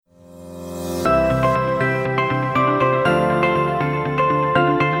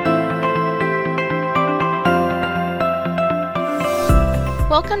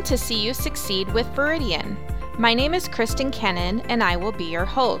Welcome to See You Succeed with Veridian. My name is Kristen Kennan, and I will be your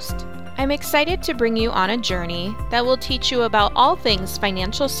host. I'm excited to bring you on a journey that will teach you about all things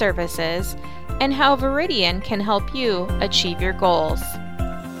financial services and how Veridian can help you achieve your goals.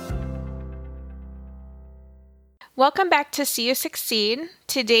 Welcome back to See You Succeed.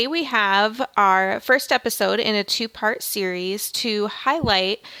 Today we have our first episode in a two-part series to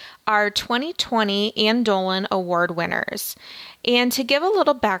highlight our 2020 Ann Dolan Award winners. And to give a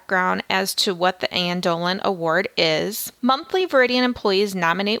little background as to what the Ann Dolan Award is, monthly Veridian employees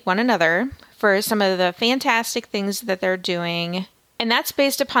nominate one another for some of the fantastic things that they're doing. And that's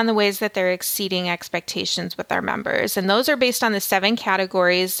based upon the ways that they're exceeding expectations with our members. And those are based on the 7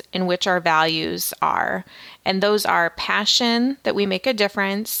 categories in which our values are. And those are passion, that we make a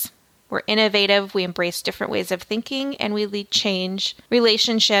difference. We're innovative, we embrace different ways of thinking, and we lead change.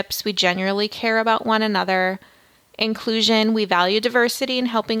 Relationships, we genuinely care about one another. Inclusion, we value diversity and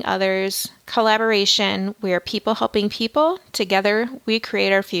helping others. Collaboration, we are people helping people. Together, we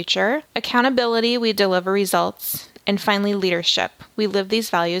create our future. Accountability, we deliver results. And finally, leadership, we live these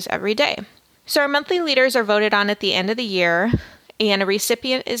values every day. So our monthly leaders are voted on at the end of the year, and a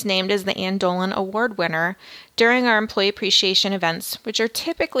recipient is named as the Ann Dolan Award winner during our employee appreciation events, which are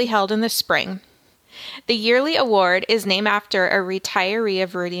typically held in the spring. The yearly award is named after a retiree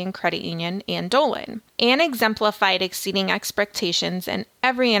of Veridian Credit Union, Ann Dolan. Ann exemplified exceeding expectations in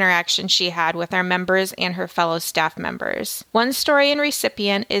every interaction she had with our members and her fellow staff members. One story and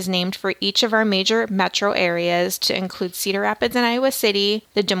recipient is named for each of our major metro areas to include Cedar Rapids and Iowa City,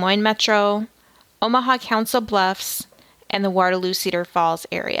 the Des Moines Metro, Omaha Council Bluffs, and the Waterloo Cedar Falls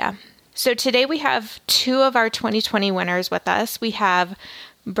area. So today we have 2 of our 2020 winners with us. We have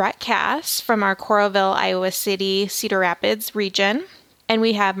Brett Cass from our Coralville, Iowa City, Cedar Rapids region. And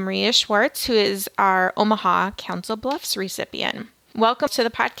we have Maria Schwartz, who is our Omaha Council Bluffs recipient. Welcome to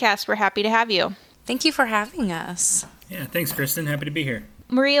the podcast. We're happy to have you. Thank you for having us. Yeah, thanks, Kristen. Happy to be here.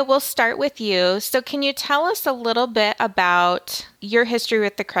 Maria, we'll start with you. So can you tell us a little bit about your history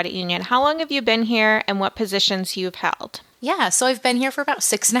with the credit union? How long have you been here and what positions you've held? Yeah, so I've been here for about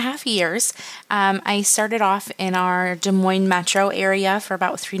 6.5 years. I started off in our Des Moines metro area for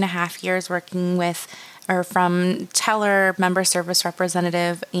about 3.5 years working from teller, member service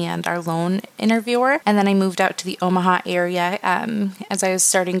representative, and our loan interviewer. And then I moved out to the Omaha area as I was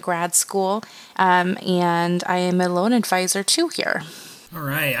starting grad school, and I am a loan advisor too here. All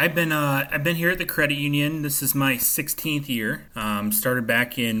right, I've been here at the credit union. This is my 16th year. Started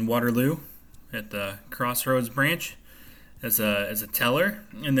back in Waterloo at the Crossroads branch as a teller,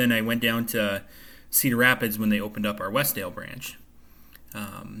 and then I went down to Cedar Rapids when they opened up our Westdale branch.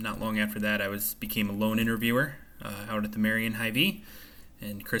 Not long after that, I became a loan interviewer out at the Marion Hy-Vee.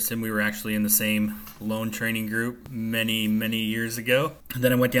 And Kristen, we were actually in the same loan training group many, many years ago. And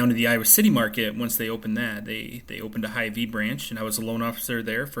then I went down to the Iowa City market once they opened that. They opened a Hy-Vee branch, and I was a loan officer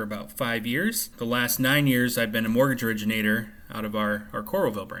there for about 5 years. The last 9 years, I've been a mortgage originator out of our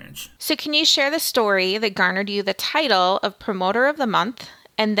Coralville branch. So can you share the story that garnered you the title of Promoter of the Month,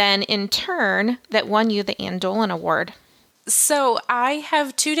 and then in turn, that won you the Ann Dolan Award? So I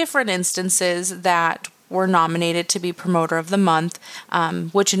have 2 different instances that were nominated to be Promoter of the Month,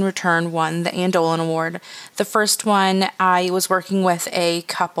 which in return won the Ann Dolan Award. The first one, I was working with a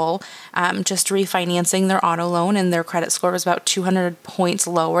couple, just refinancing their auto loan, and their credit score was about 200 points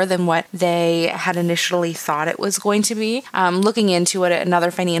lower than what they had initially thought it was going to be. Looking into it, another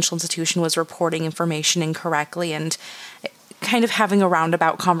financial institution was reporting information incorrectly, and kind of having a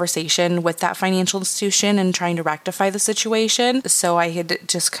roundabout conversation with that financial institution and trying to rectify the situation. So I had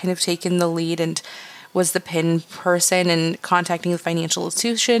just kind of taken the lead and was the PIN person and contacting the financial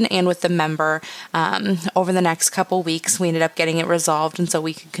institution and with the member. Over the next couple weeks, we ended up getting it resolved, and so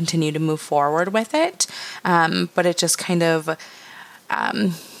we could continue to move forward with it. But it just kind of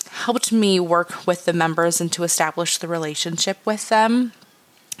helped me work with the members and to establish the relationship with them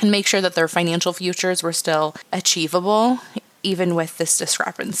and make sure that their financial futures were still achievable, even with this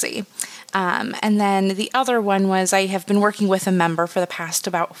discrepancy. And then the other one was I have been working with a member for the past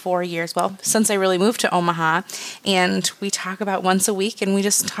about 4 years, since I really moved to Omaha, and we talk about once a week, and we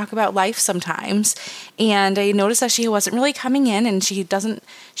just talk about life sometimes. And I noticed that she wasn't really coming in, and she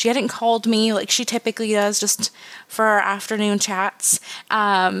hadn't called me like she typically does, just for our afternoon chats.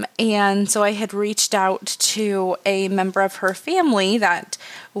 And so I had reached out to a member of her family that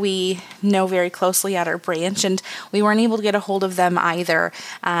we know very closely at our branch, and we weren't able to get a hold of them either.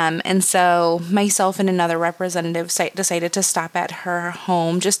 And so myself and another representative decided to stop at her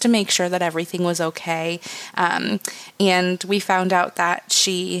home just to make sure that everything was okay. And we found out that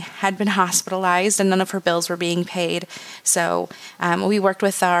she had been hospitalized and none of her bills were being paid. So we worked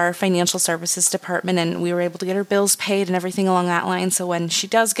with our financial services department, and we were able to get her bills paid and everything along that line. So when she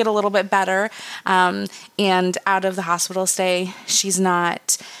does get a little bit better and out of the hospital stay, she's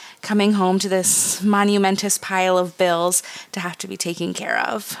not coming home to this monumentous pile of bills to have to be taken care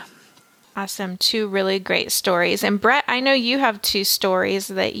of. Awesome. 2 really great stories. And Brett, I know you have 2 stories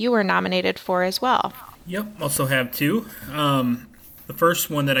that you were nominated for as well. Yep, also have 2. The first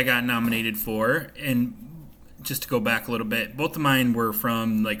one that I got nominated for, and just to go back a little bit, both of mine were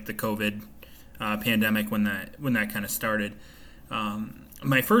from like the COVID pandemic when that kind of started.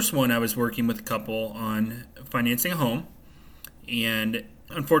 My first one, I was working with a couple on financing a home, and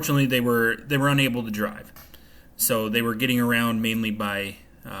unfortunately they were unable to drive, so they were getting around mainly by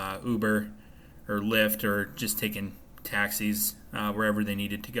Uber or Lyft or just taking taxis wherever they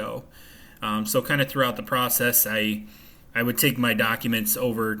needed to go. So kind of throughout the process, I would take my documents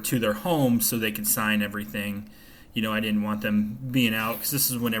over to their home so they could sign everything. I didn't want them being out because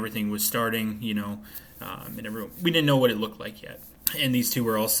this is when everything was starting, and we didn't know what it looked like yet. And these 2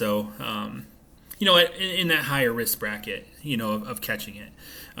 were also, in that higher risk bracket, of catching it.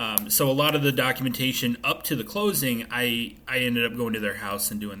 So a lot of the documentation up to the closing, I ended up going to their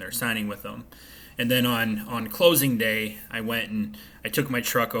house and doing their signing with them. And then on closing day, I went and I took my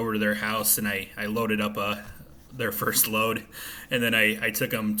truck over to their house and I loaded up their first load. And then I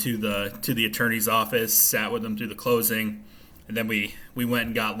took them to the attorney's office, sat with them through the closing. And then we went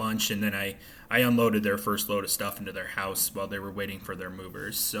and got lunch, and then I unloaded their first load of stuff into their house while they were waiting for their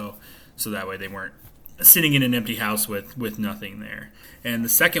movers. So that way they weren't sitting in an empty house with nothing there. And the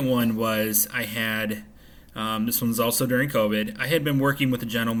second one was I had, this one's also during COVID, I had been working with a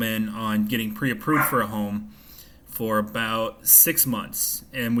gentleman on getting pre-approved for a home for about 6 months.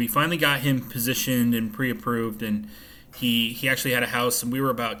 And we finally got him positioned and pre-approved, and he actually had a house, and we were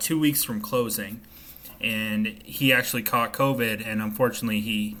about 2 weeks from closing. And he actually caught COVID, and unfortunately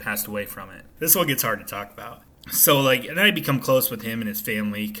he passed away from it. This one gets hard to talk about. So, and I become close with him and his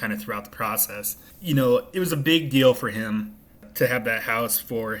family kind of throughout the process. It was a big deal for him to have that house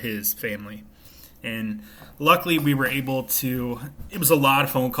for his family. And luckily we were able to, it was a lot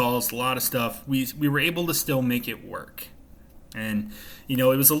of phone calls, a lot of stuff. We were able to still make it work. And, it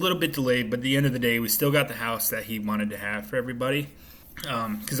was a little bit delayed, but at the end of the day, we still got the house that he wanted to have for everybody.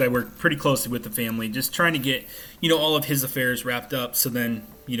 Because I worked pretty closely with the family, just trying to get, all of his affairs wrapped up, so then,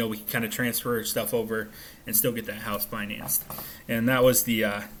 we can kind of transfer stuff over and still get that house financed. And that was the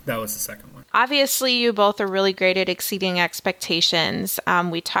second one. Obviously, you both are really great at exceeding expectations.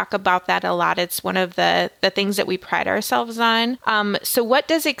 We talk about that a lot. It's one of the things that we pride ourselves on. So what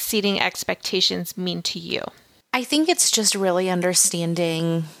does exceeding expectations mean to you? I think it's just really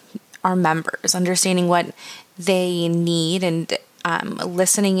understanding our members, understanding what they need, and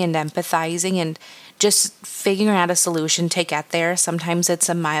listening and empathizing and just figuring out a solution to get there. Sometimes it's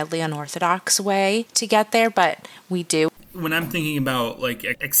a mildly unorthodox way to get there, but we do. When I'm thinking about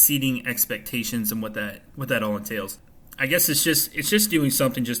exceeding expectations and what that all entails, I guess it's just doing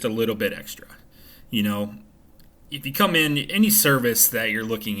something just a little bit extra. If you come in any service that you're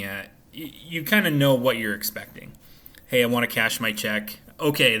looking at, you kind of know what you're expecting. Hey, I want to cash my check.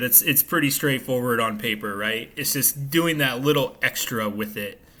 Okay, it's pretty straightforward on paper, right? It's just doing that little extra with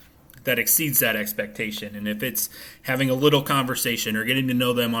it that exceeds that expectation. And if it's having a little conversation or getting to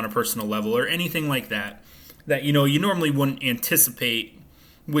know them on a personal level or anything like that you normally wouldn't anticipate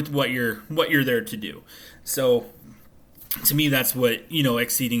with what you're there to do. So to me, that's what,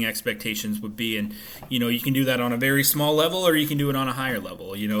 exceeding expectations would be. And, you can do that on a very small level or you can do it on a higher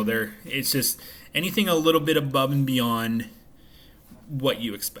level. It's just anything a little bit above and beyond what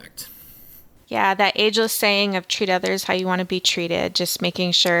you expect. Yeah, that ageless saying of treat others how you want to be treated, just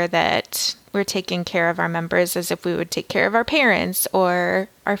making sure that we're taking care of our members as if we would take care of our parents or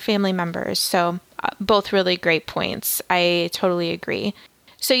our family members. So both really great points. I totally agree.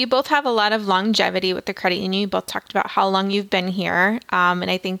 So you both have a lot of longevity with the credit union. You both talked about how long you've been here. And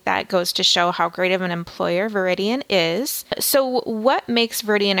I think that goes to show how great of an employer Veridian is. So what makes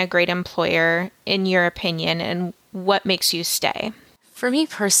Veridian a great employer in your opinion, and what makes you stay? For me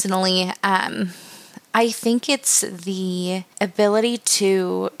personally, I think it's the ability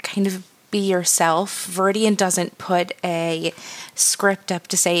to kind of be yourself. Veridian doesn't put a script up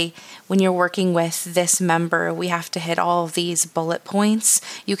to say, when you're working with this member, we have to hit all of these bullet points.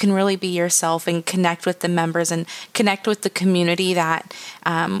 You can really be yourself and connect with the members and connect with the community that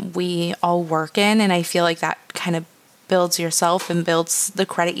we all work in. And I feel like that kind of builds yourself and builds the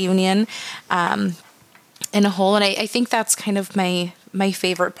credit union in a whole. And I think that's kind of my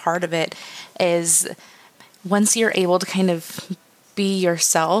favorite part of it is once you're able to kind of be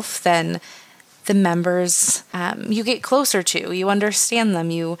yourself, then the members you get closer to, you understand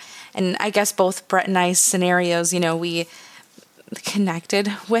them, and I guess both Brett and I's scenarios, we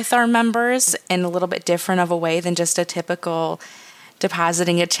connected with our members in a little bit different of a way than just a typical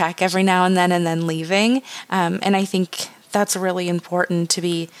depositing a check every now and then leaving. And I think that's really important to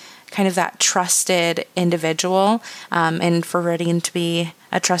be kind of that trusted individual, and for Veridian to be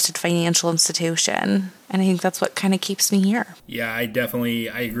a trusted financial institution. And I think that's what kind of keeps me here. Yeah, I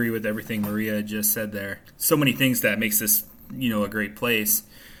agree with everything Maria just said there. So many things that makes this, a great place.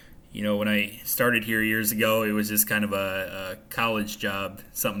 When I started here years ago, it was just kind of a college job,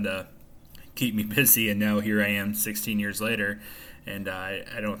 something to keep me busy. And now here I am 16 years later, and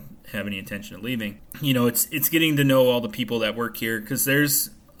I don't have any intention of leaving. It's getting to know all the people that work here, because there's,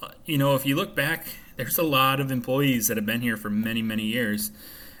 if you look back, there's a lot of employees that have been here for many, many years.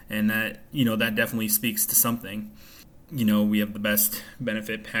 And that, that definitely speaks to something. We have the best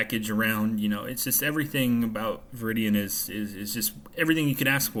benefit package around. It's just everything about Veridian is just everything you could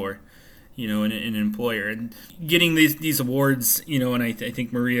ask for, in an employer. And getting these awards, and I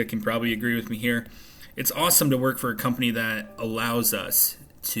think Maria can probably agree with me here. It's awesome to work for a company that allows us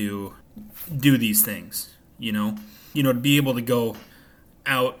to do these things, to be able to go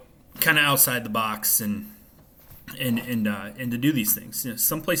out, kind of outside the box and to do these things.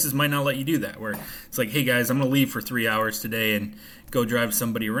 Some places might not let you do that, where it's like, hey guys, I'm going to leave for 3 hours today and go drive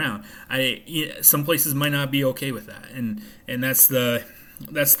somebody around. Some places might not be okay with that, and that's the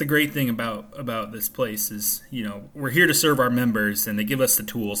great thing about this place is, we're here to serve our members, and they give us the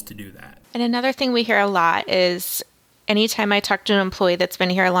tools to do that. And another thing we hear a lot is anytime I talk to an employee that's been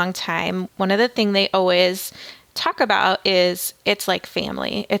here a long time, one of the things they always talk about is it's like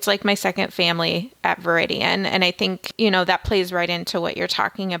family. It's like my second family at Veridian. And I think, that plays right into what you're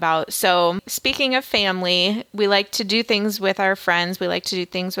talking about. So speaking of family, we like to do things with our friends. We like to do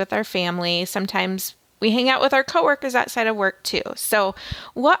things with our family. Sometimes we hang out with our coworkers outside of work too. So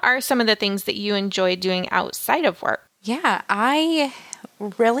what are some of the things that you enjoy doing outside of work? Yeah, I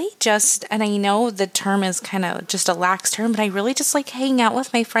really just, and I know the term is kind of just a lax term, but I really just like hanging out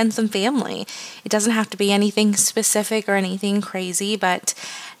with my friends and family. It doesn't have to be anything specific or anything crazy, but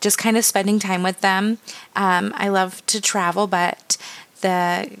just kind of spending time with them. I love to travel, but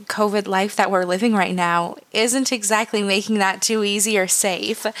the COVID life that we're living right now isn't exactly making that too easy or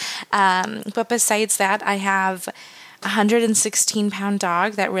safe. But besides that, I have a 116-pound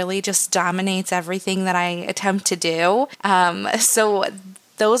dog that really just dominates everything that I attempt to do. So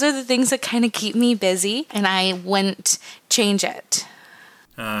those are the things that kind of keep me busy, and I wouldn't change it.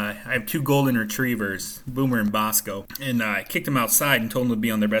 I have 2 golden retrievers, Boomer and Bosco, and I kicked them outside and told them to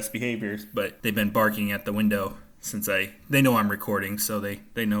be on their best behaviors, but they've been barking at the window since they know I'm recording, so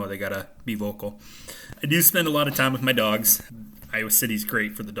they know they gotta be vocal. I do spend a lot of time with my dogs. Iowa City's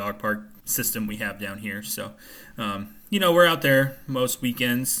great for the dog park system we have down here, so we're out there most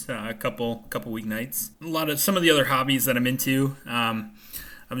weekends, a couple weeknights. Some of the other hobbies that I'm into.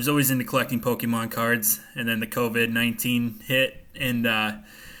 I was always into collecting Pokemon cards, and then the COVID-19 hit, and that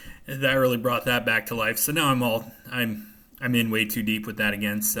really brought that back to life. So now I'm in way too deep with that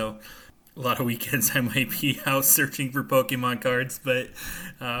again. So a lot of weekends I might be out searching for Pokemon cards, but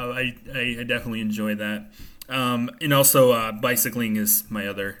I definitely enjoy that. And also bicycling is my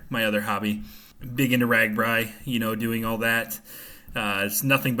other hobby. Big into RAGBRAI, doing all that. It's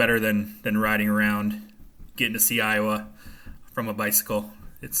nothing better than riding around, getting to see Iowa from a bicycle.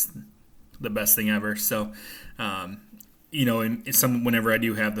 It's the best thing ever. So, whenever I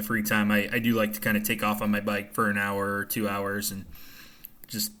do have the free time, I do like to kind of take off on my bike for an hour or 2 hours and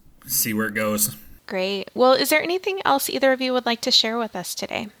just see where it goes. Great. Well, is there anything else either of you would like to share with us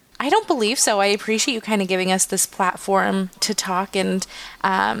today? I don't believe so. I appreciate you kind of giving us this platform to talk and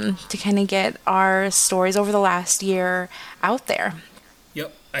to kind of get our stories over the last year out there.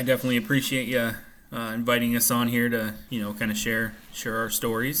 Yep. I definitely appreciate you inviting us on here to, kind of share our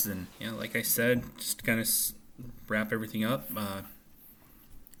stories. And, like I said, just kind of wrap everything up.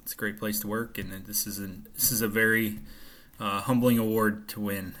 It's a great place to work, and this is a very humbling award to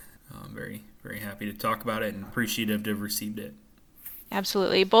win. I'm very, very happy to talk about it and appreciative to have received it.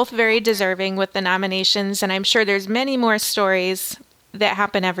 Absolutely. Both very deserving with the nominations, and I'm sure there's many more stories that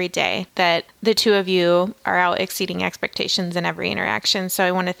happen every day, that the two of you are out exceeding expectations in every interaction. So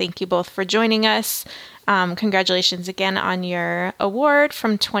I want to thank you both for joining us. Congratulations again on your award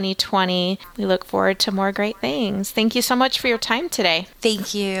from 2020. We look forward to more great things. Thank you so much for your time today.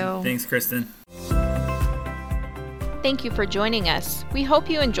 Thank you. Thanks, Kristen. Thank you for joining us. We hope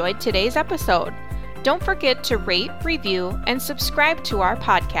you enjoyed today's episode. Don't forget to rate, review, and subscribe to our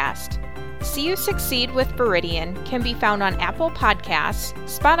podcast. See You Succeed with Veridian can be found on Apple Podcasts,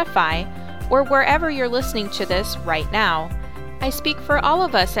 Spotify, or wherever you're listening to this right now. I speak for all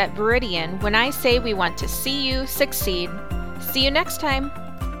of us at Veridian when I say we want to see you succeed. See you next time.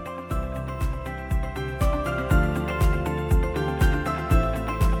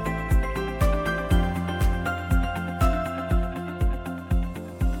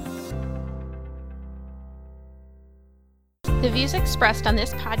 The views expressed on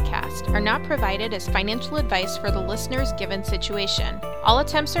this podcast are not provided as financial advice for the listener's given situation. All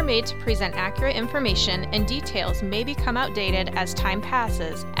attempts are made to present accurate information, and details may become outdated as time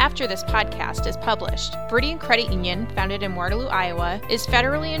passes after this podcast is published. Veridian Credit Union, founded in Waterloo, Iowa, is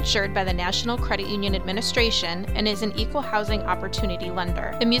federally insured by the National Credit Union Administration and is an equal housing opportunity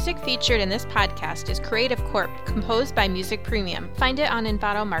lender. The music featured in this podcast is Creative Corp, composed by Music Premium. Find it on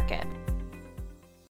Envato Market.